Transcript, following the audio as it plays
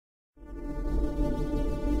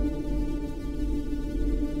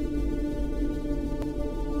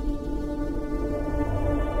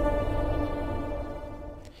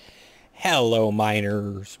Hello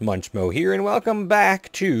miners, Munchmo here, and welcome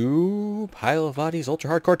back to Pile of Bodies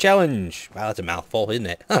Ultra Hardcore Challenge. Wow, that's a mouthful, isn't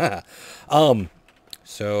it?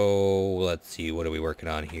 So, let's see, what are we working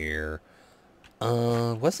on here?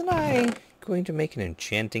 Wasn't I going to make an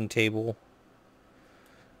enchanting table?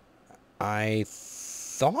 I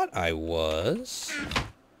thought I was.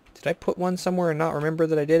 Did I put one somewhere and not remember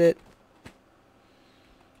that I did it?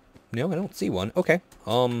 No, I don't see one. Okay.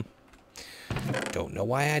 Don't know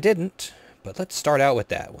why I didn't, but let's start out with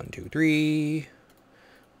that. 1, 2, 3.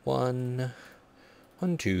 1,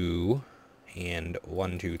 1, 2, and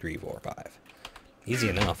 1, 2, 3, 4, 5. Easy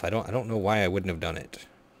enough. I don't know why I wouldn't have done it.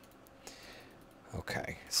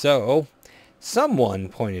 Okay, so someone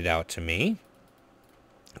pointed out to me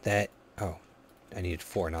that I needed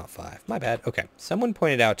 4, not 5. My bad. Okay, someone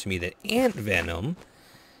pointed out to me that ant venom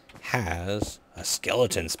has a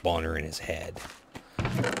skeleton spawner in his head.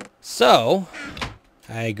 So,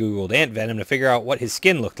 I googled ant venom to figure out what his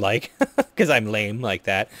skin looked like, because I'm lame like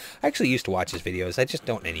that. I actually used to watch his videos, I just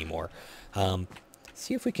don't anymore.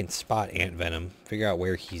 See if we can spot ant venom, figure out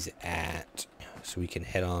where he's at, so we can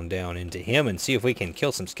head on down into him and see if we can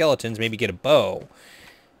kill some skeletons, maybe get a bow,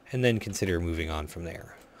 and then consider moving on from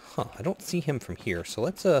there. Huh, I don't see him from here, so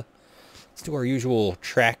let's do our usual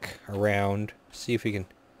trek around, see if we can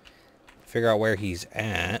figure out where he's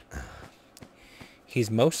at. He's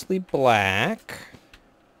mostly black.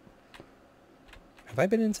 Have I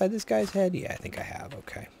been inside this guy's head? Yeah, I think I have.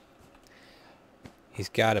 Okay. He's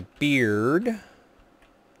got a beard.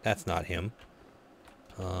 That's not him.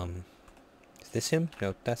 Is this him?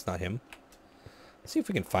 No, that's not him. Let's see if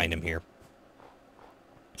we can find him here.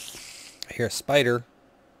 I hear a spider.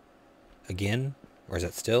 Again? Or is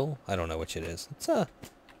that still? I don't know which it is. Let's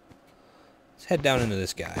head down into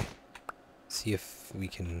this guy. See if we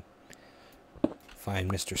can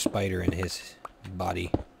find Mr. Spider in his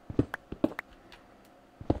body.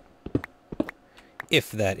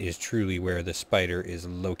 If that is truly where the spider is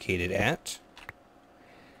located at.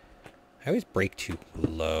 I always break too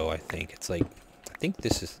low, I think. It's like, I think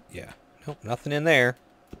this is, yeah. Nope, nothing in there.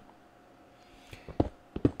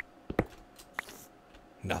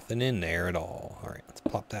 Nothing in there at all. Alright, let's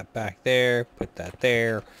plop that back there. Put that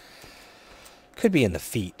there. Could be in the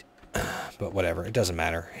feet. But whatever, it doesn't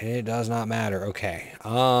matter. It does not matter. Okay.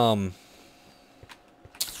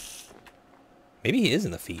 Maybe he is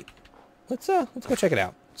in the feet. Let's go check it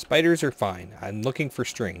out. Spiders are fine. I'm looking for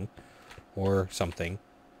string or something.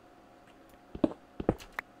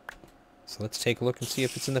 So let's take a look and see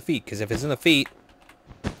if it's in the feet, because if it's in the feet,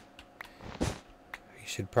 you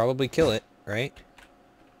should probably kill it, right?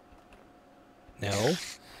 No.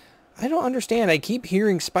 I don't understand. I keep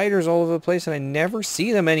hearing spiders all over the place and I never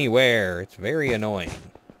see them anywhere. It's very annoying.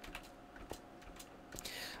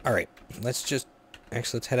 Alright, let's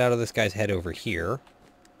head out of this guy's head over here.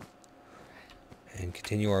 And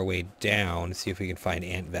continue our way down to see if we can find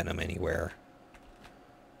ant venom anywhere.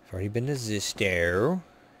 I've already been to Zisto.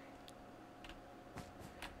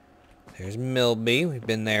 There's Milby. We've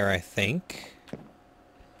been there, I think. I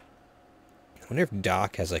wonder if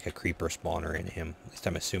Doc has like a creeper spawner in him. At least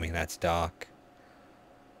I'm assuming that's Doc.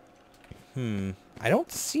 I don't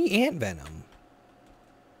see ant venom.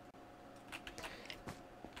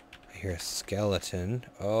 I hear a skeleton.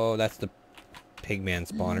 Oh, that's the pigman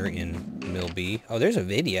spawner in Milby. Oh, there's a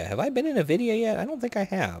Vidya. Have I been in a Vidya yet? I don't think I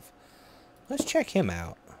have. Let's check him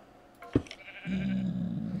out.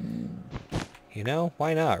 You know,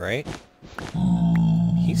 why not, right?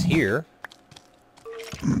 He's here.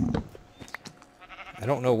 I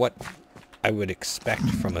don't know what I would expect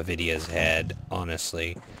from a Vidya's head,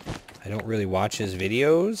 honestly. I don't really watch his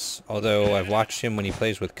videos, although I've watched him when he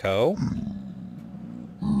plays with Ko.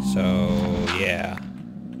 So, yeah.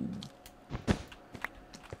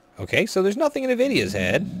 Okay, so there's nothing in a Vidya's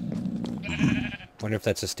head. Wonder if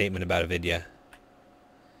that's a statement about a Vidya.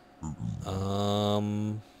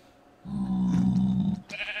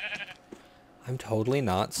 I'm totally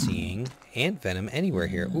not seeing ant venom anywhere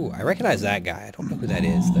here. Ooh, I recognize that guy. I don't know who that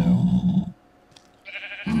is, though.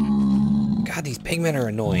 God, these pigmen are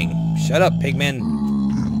annoying. Shut up,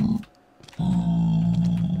 pigmen.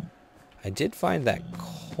 I did find that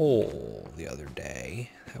coal the other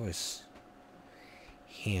day. That was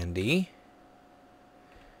handy.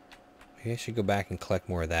 Maybe I should go back and collect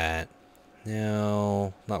more of that.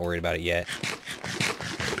 No, not worried about it yet.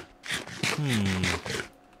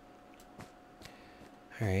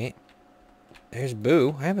 Alright. There's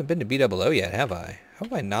Boo. I haven't been to B00 yet, have I? How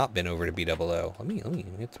have I not been over to B00? Let me,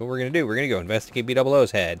 that's what we're going to do. We're going to go investigate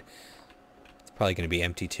B00's head. It's probably going to be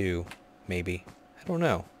empty too. Maybe. I don't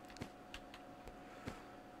know.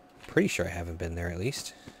 Pretty sure I haven't been there at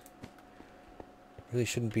least. Really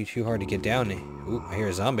shouldn't be too hard to get down. Ooh, I hear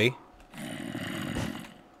a zombie.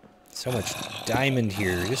 So much diamond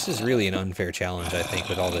here. This is really an unfair challenge, I think,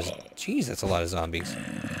 with all this. Jeez, that's a lot of zombies.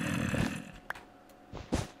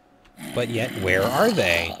 But yet, where are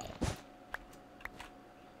they?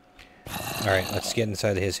 Alright, let's get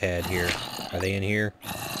inside his head here. Are they in here?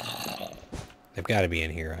 They've got to be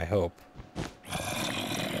in here, I hope.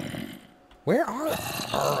 Where are...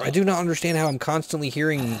 I do not understand how I'm constantly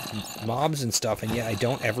hearing mobs and stuff, and yet I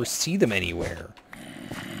don't ever see them anywhere.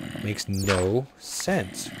 Makes no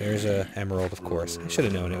sense. There's a emerald, of course. I should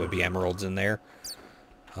have known it would be emeralds in there.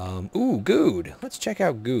 Ooh, Good. Let's check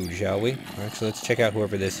out Good, shall we? Actually, let's check out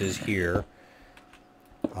whoever this is here.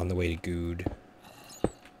 On the way to Good.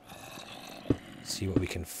 See what we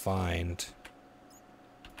can find.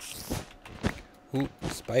 Ooh,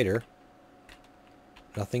 spider.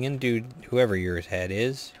 Nothing in dude, whoever your head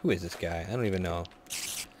is. Who is this guy? I don't even know.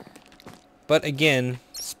 But again,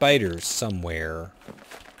 spiders somewhere.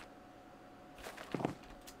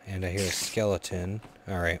 And I hear a skeleton.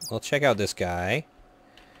 Alright, well, check out this guy.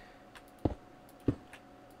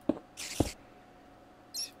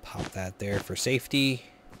 Pop that there for safety.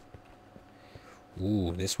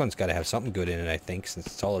 Ooh, this one's got to have something good in it, I think, since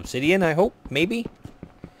it's all obsidian, I hope. Maybe?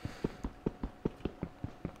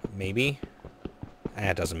 Maybe?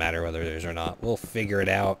 It doesn't matter whether there's or not. We'll figure it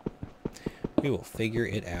out. We will figure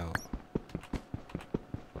it out.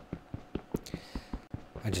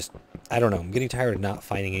 I don't know. I'm getting tired of not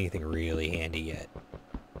finding anything really handy yet.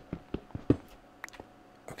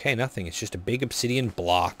 Okay, nothing. It's just a big obsidian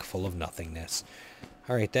block full of nothingness.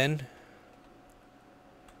 Alright then.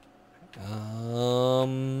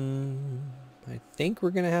 I think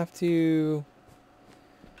we're going to have to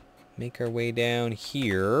make our way down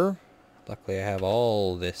here. Luckily I have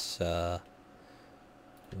all this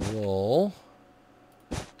wool.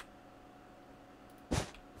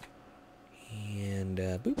 And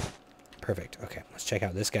boop. Perfect. Okay, let's check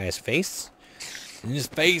out this guy's face. In his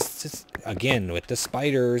face, is, again, with the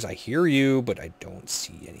spiders, I hear you, but I don't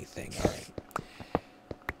see anything. All right.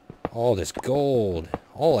 All this gold.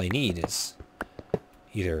 All I need is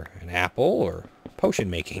either an apple or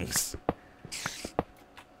potion makings.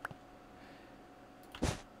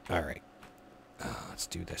 All right. Let's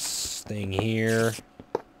do this thing here.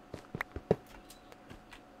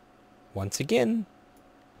 Once again.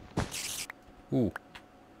 Ooh.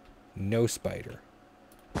 No spider.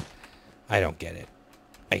 I don't get it.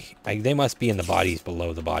 They must be in the bodies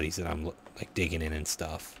below the bodies that I'm like digging in and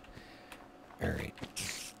stuff. All right.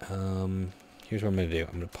 Here's what I'm gonna do.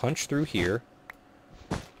 I'm gonna punch through here,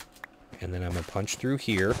 and then I'm gonna punch through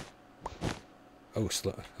here. Oh,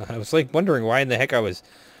 slow. I was like wondering why in the heck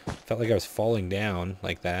felt like I was falling down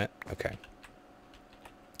like that. Okay.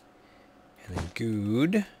 And then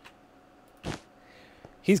Good.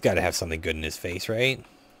 He's got to have something good in his face, right?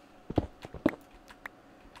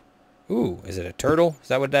 Ooh, is it a turtle? Is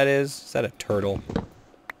that what that is? Is that a turtle?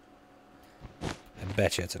 I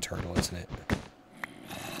bet you it's a turtle, isn't it?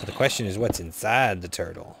 But the question is, what's inside the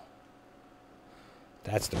turtle?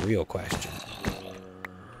 That's the real question.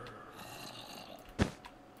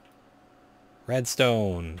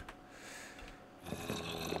 Redstone.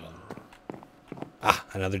 Ah,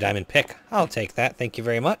 another diamond pick. I'll take that. Thank you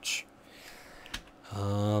very much.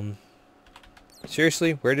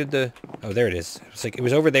 Seriously, where did the... Oh, there it is. It's like it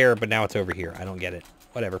was over there, but now it's over here. I don't get it.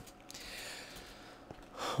 Whatever.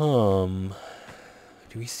 Do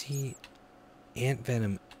we see ant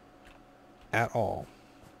venom at all?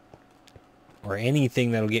 Or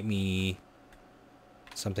anything that'll get me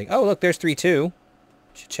something... Oh, look, there's 3-2.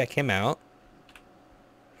 Should check him out.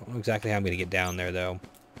 I don't know exactly how I'm going to get down there, though.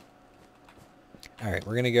 Alright,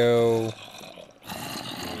 we're going to go...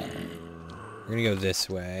 We're going to go this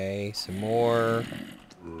way. Some more.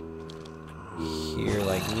 Here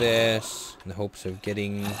like this. In the hopes of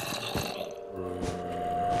getting...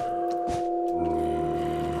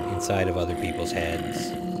 inside of other people's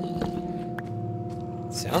heads.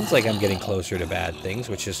 Sounds like I'm getting closer to bad things,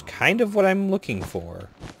 which is kind of what I'm looking for.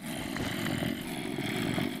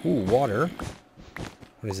 Ooh, water.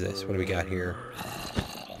 What is this? What do we got here?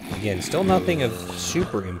 Again, still nothing of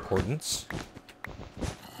super importance.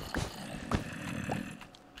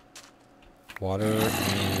 Water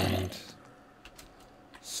and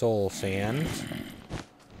soul sand.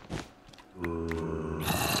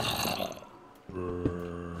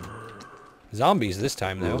 Zombies this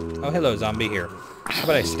time, though. Oh, hello, zombie here. How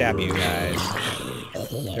about I stab you guys?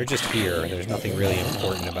 They're just here. There's nothing really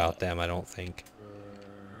important about them, I don't think.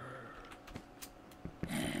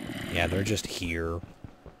 Yeah, they're just here.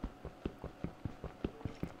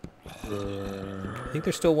 I think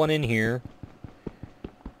there's still one in here.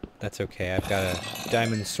 that's okay. I've got a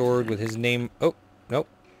diamond sword with his name. Oh, nope.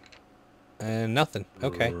 And nothing.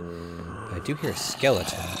 Okay. I do hear a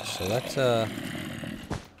skeleton, so let's,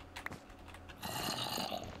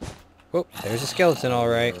 Whoa, there's a skeleton,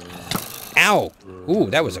 alright. Ow! Ooh,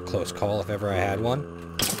 that was a close call if ever I had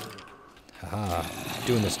one. Haha.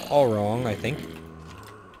 Doing this all wrong, I think.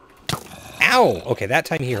 Ow! Okay, that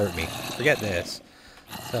time he hurt me. Forget this.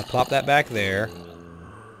 So plop that back there.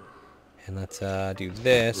 And let's do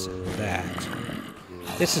this, that.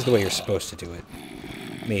 This is the way you're supposed to do it.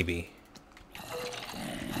 Maybe.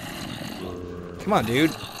 Come on,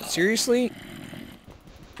 dude. Seriously?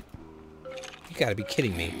 You gotta be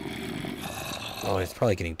kidding me. Oh, it's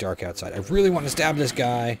probably getting dark outside. I really want to stab this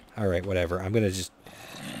guy. Alright, whatever. I'm gonna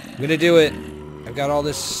do it. I've got all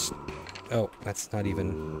this... Oh, that's not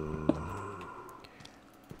even...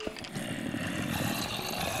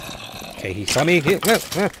 Okay, he saw me.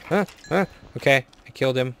 Okay, I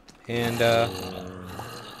killed him. And,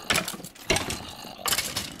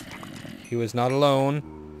 he was not alone.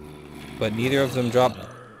 But neither of them dropped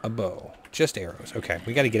a bow. Just arrows. Okay,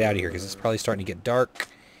 we gotta get out of here because it's probably starting to get dark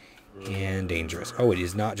and dangerous. Oh, it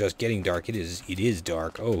is not just getting dark. It is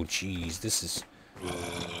dark. Oh, jeez. This is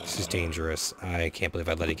dangerous. I can't believe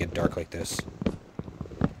I'd let it get dark like this.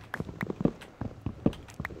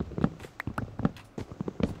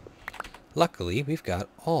 Luckily, we've got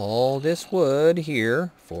all this wood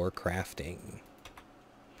here for crafting.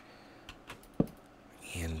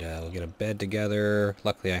 And we'll get a bed together.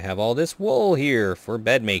 Luckily, I have all this wool here for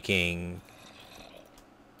bed making.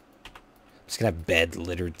 I'm just going to have beds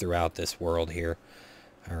littered throughout this world here.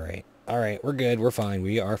 Alright. Alright, we're good. We're fine.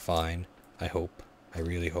 We are fine. I hope. I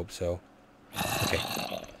really hope so. Okay.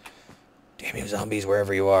 Damn you zombies,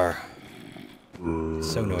 wherever you are.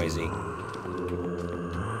 It's so noisy.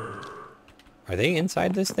 Are they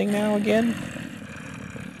inside this thing now again?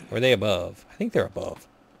 Or are they above? I think they're above.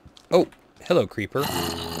 Oh, hello, creeper.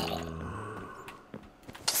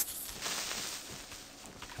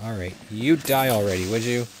 Alright, you die already, would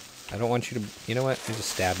you? I don't want you to... You know what? I'll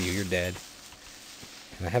just stab you. You're dead.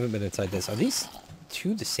 And I haven't been inside this. Are these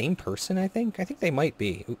two the same person, I think? I think they might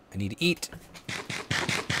be. Ooh, I need to eat.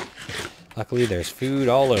 Luckily, there's food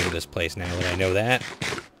all over this place now that I know that.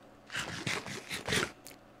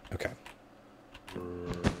 Okay.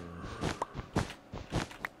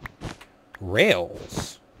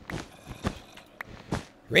 Rails.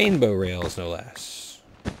 Rainbow rails, no less.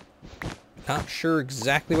 Not sure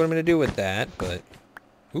exactly what I'm going to do with that, but...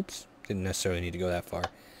 Oops. Didn't necessarily need to go that far.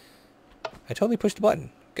 I totally pushed the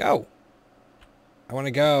button. Go! I want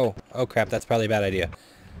to go. Oh, crap. That's probably a bad idea.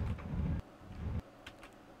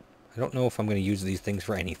 I don't know if I'm going to use these things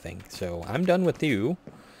for anything, so I'm done with you.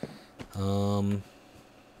 What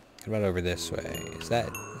about over this way? Is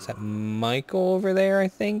that Michael over there, I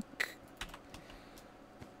think?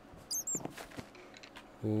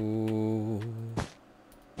 Ooh.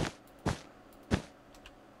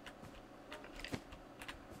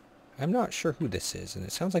 I'm not sure who this is, and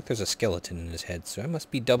it sounds like there's a skeleton in his head, so I must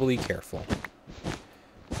be doubly careful.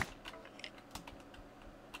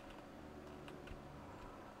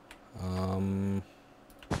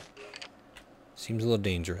 Seems a little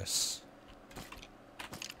dangerous.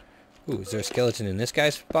 Ooh, is there a skeleton in this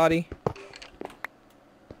guy's body?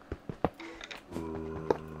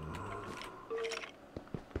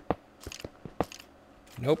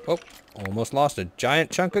 Nope. Oh, almost lost a giant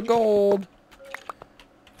chunk of gold.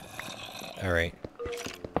 Alright.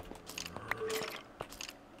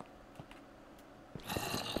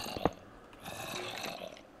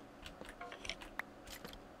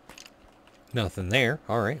 Nothing there.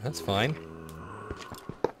 Alright, that's fine.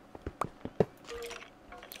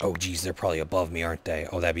 Oh, geez, they're probably above me, aren't they?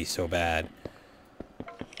 Oh, that'd be so bad.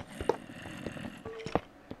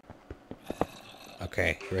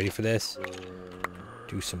 Okay, you ready for this?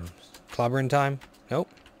 Do some clobbering time? Nope,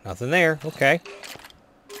 nothing there. Okay.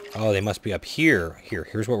 Oh, they must be up here.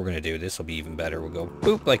 Here's what we're going to do. This will be even better. We'll go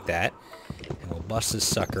boop like that. And we'll bust this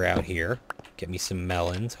sucker out here. Get me some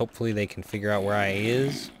melons. Hopefully they can figure out where I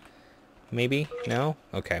is. Maybe? No?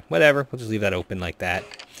 Okay, whatever. We'll just leave that open like that.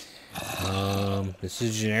 This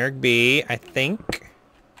is generic B, I think.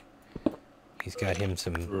 He's got him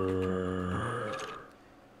some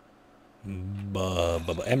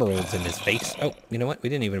emeralds in his face. Oh, you know what? We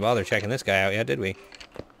didn't even bother checking this guy out yet, did we?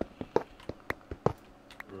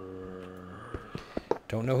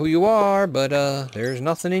 Don't know who you are, but there's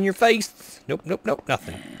nothing in your face. Nope, nope, nope,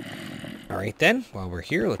 nothing. Alright then, while we're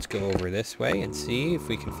here, let's go over this way and see if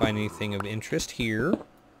we can find anything of interest here.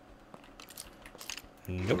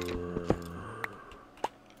 Nope.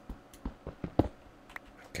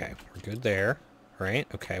 Okay, we're good there. right?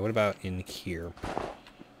 Okay, what about in here?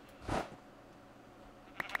 I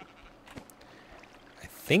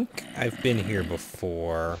think I've been here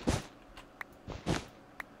before.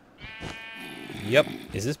 Yep.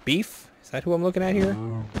 Is this beef? Is that who I'm looking at here?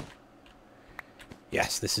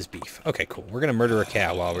 Yes, this is beef. Okay, cool. We're gonna murder a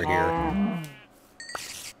cow while we're here.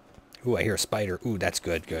 Ooh, I hear a spider. Ooh, that's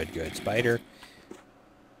good, good, good. Spider.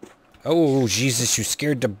 Oh, Jesus, you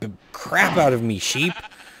scared the crap out of me, sheep.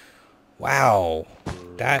 Wow.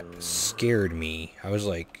 That scared me. I was,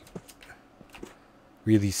 like,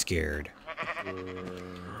 really scared.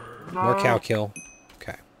 More cow kill.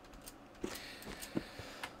 Okay.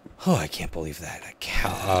 Oh, I can't believe that. A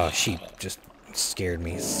cow, sheep just scared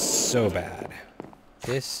me so bad.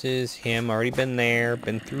 This is him. Already been there.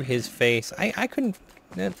 Been through his face. I couldn't...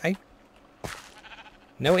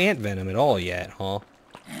 No ant venom at all yet, huh?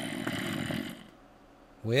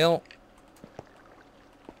 Well...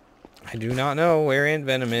 I do not know where ant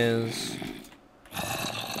venom is.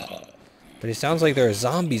 But it sounds like there are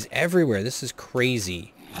zombies everywhere. This is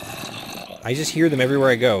crazy. I just hear them everywhere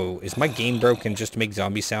I go. Is my game broken just to make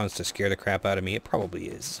zombie sounds to scare the crap out of me? It probably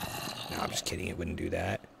is. No, I'm just kidding. It wouldn't do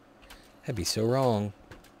that. That'd be so wrong.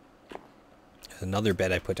 There's another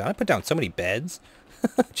bed I put down. I put down so many beds.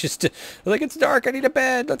 Just to, like, it's dark. I need a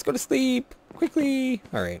bed. Let's go to sleep. Quickly.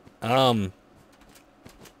 All right.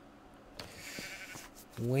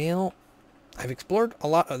 Well, I've explored a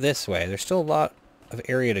lot of this way. There's still a lot of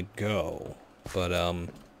area to go. But, I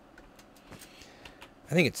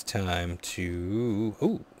think it's time to...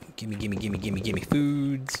 Ooh, gimme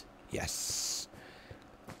foods. Yes.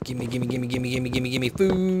 Gimme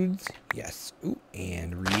foods. Yes. Ooh,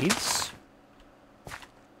 and reeds.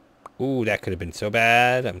 Ooh, that could have been so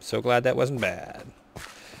bad. I'm so glad that wasn't bad.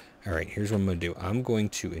 Alright, here's what I'm going to do. I'm going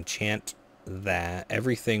to enchant that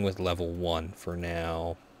everything with level 1 for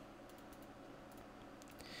now.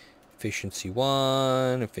 Efficiency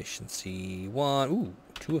 1, efficiency 1. Ooh,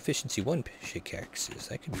 2 efficiency 1 pickaxes.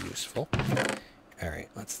 That could be useful. Alright,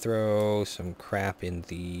 let's throw some crap in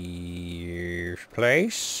the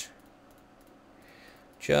place.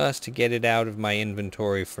 Just to get it out of my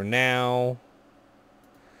inventory for now.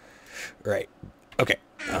 Right. Okay.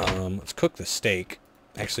 Let's cook the steak.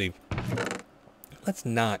 Actually, let's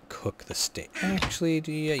not cook the steak. Actually,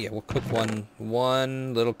 yeah, we'll cook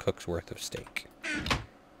one little cook's worth of steak.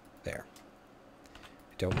 There.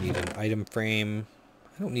 I don't need an item frame.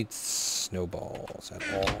 I don't need snowballs at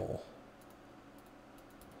all.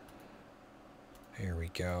 There we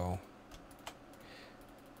go.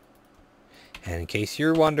 And in case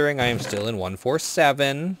you're wondering, I am still in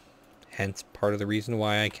 147. Hence part of the reason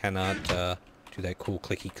why I cannot do that cool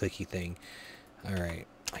clicky thing. Alright.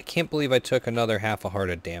 I can't believe I took another half a heart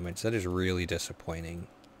of damage. That is really disappointing.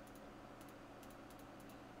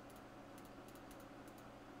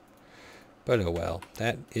 But oh well.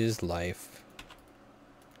 That is life.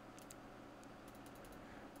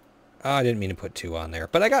 Oh, I didn't mean to put 2 on there.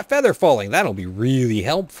 But I got feather falling. That'll be really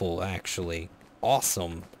helpful, actually.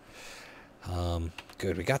 Awesome.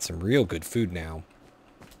 Good. We got some real good food now.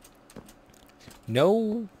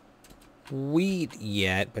 No wheat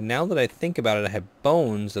yet, but now that I think about it, I have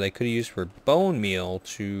bones that I could have used for bone meal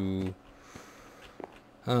to...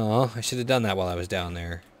 Oh, I should have done that while I was down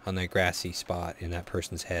there on that grassy spot in that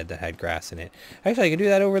person's head that had grass in it. Actually, I could do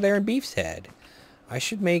that over there in Beef's head. I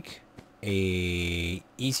should make a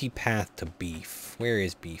easy path to Beef. Where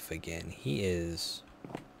is Beef again? He is...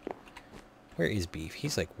 Where is Beef?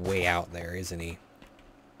 He's like way out there, isn't he?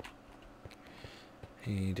 I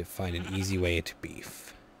need to find an easy way to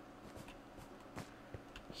Beef.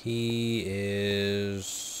 He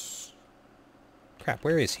is... Crap,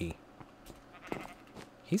 where is he?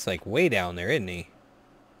 He's like way down there, isn't he?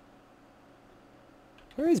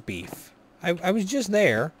 Where is Beef? I was just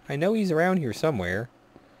there. I know he's around here somewhere.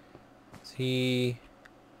 Is he...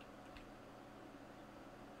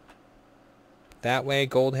 That way,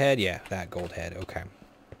 Goldhead? Yeah, that Goldhead. Okay.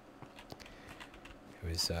 It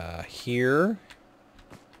was here.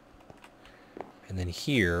 And then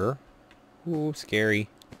here. Ooh, scary.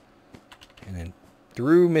 And then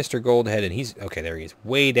through Mr. Goldhead, and he's... Okay, there he is.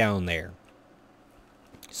 Way down there.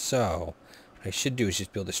 So, what I should do is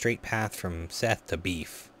just build a straight path from Seth to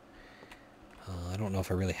Beef. I don't know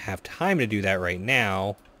if I really have time to do that right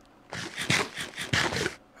now.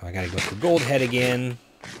 Oh, I gotta go through Goldhead again.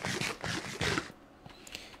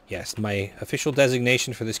 Yes, my official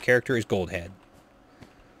designation for this character is Goldhead.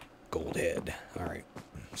 Goldhead. Alright.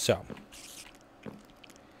 So.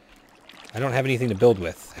 I don't have anything to build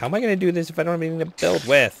with. How am I going to do this if I don't have anything to build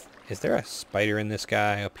with? Is there a spider in this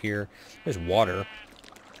guy up here? There's water.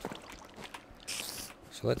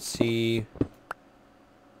 So let's see.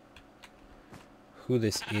 who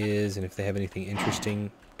this is and if they have anything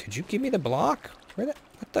interesting. Could you give me the block? Where the...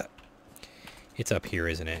 What the... It's up here,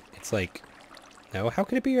 isn't it? It's like... No, how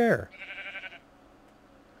could it be there?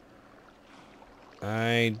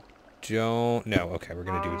 I don't know. Okay, we're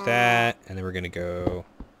going to do that. And then we're going to go...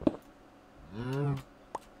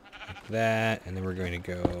 like that. And then we're going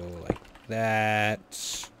to go like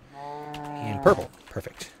that. And purple.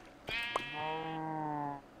 Perfect.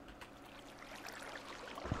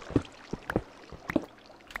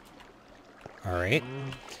 Alright.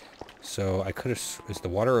 So I could have... Is the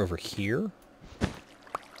water over here?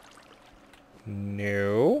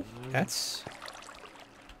 No. That's...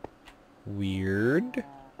 weird.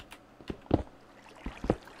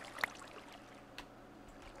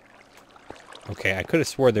 Okay, I could have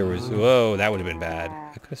swore there was... Whoa, that would have been bad.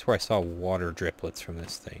 I could have swore I saw water driplets from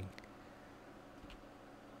this thing.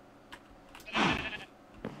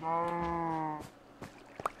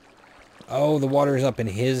 Oh, the water is up in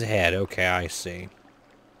his head. Okay, I see.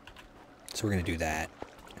 So we're going to do that.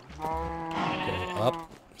 Go up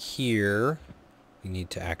here. We need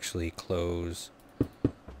to actually close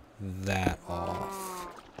that off.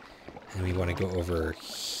 And we want to go over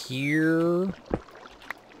here.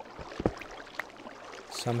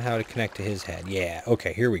 Somehow to connect to his head. Yeah,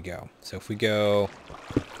 okay, here we go. So if we go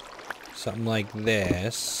something like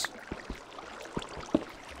this,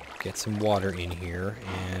 get some water in here,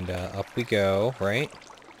 and up we go, right?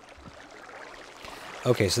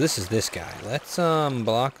 Okay, so this is this guy. Let's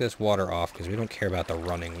block this water off because we don't care about the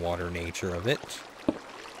running water nature of it.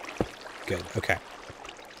 Good, okay.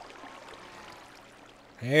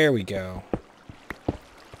 There we go.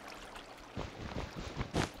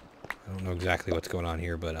 I don't know exactly what's going on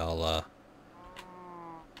here, but I'll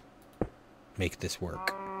make this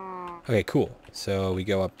work. Okay, cool. So we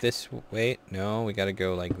go up this way. No, we gotta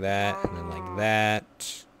go like that, and then like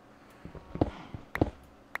that.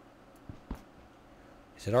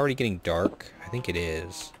 Is it already getting dark? I think it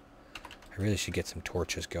is. I really should get some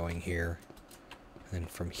torches going here. And then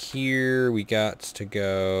from here, we got to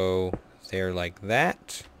go there like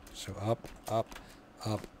that. So up, up,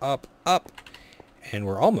 up, up, up. And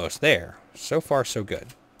we're almost there. So far, so good.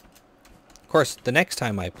 Of course, the next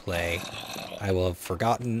time I play, I will have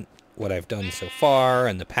forgotten what I've done so far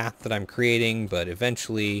and the path that I'm creating, but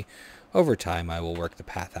eventually, over time, I will work the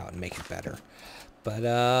path out and make it better. But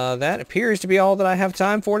that appears to be all that I have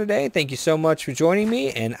time for today. Thank you so much for joining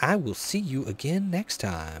me, and I will see you again next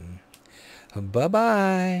time.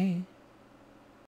 Bye-bye.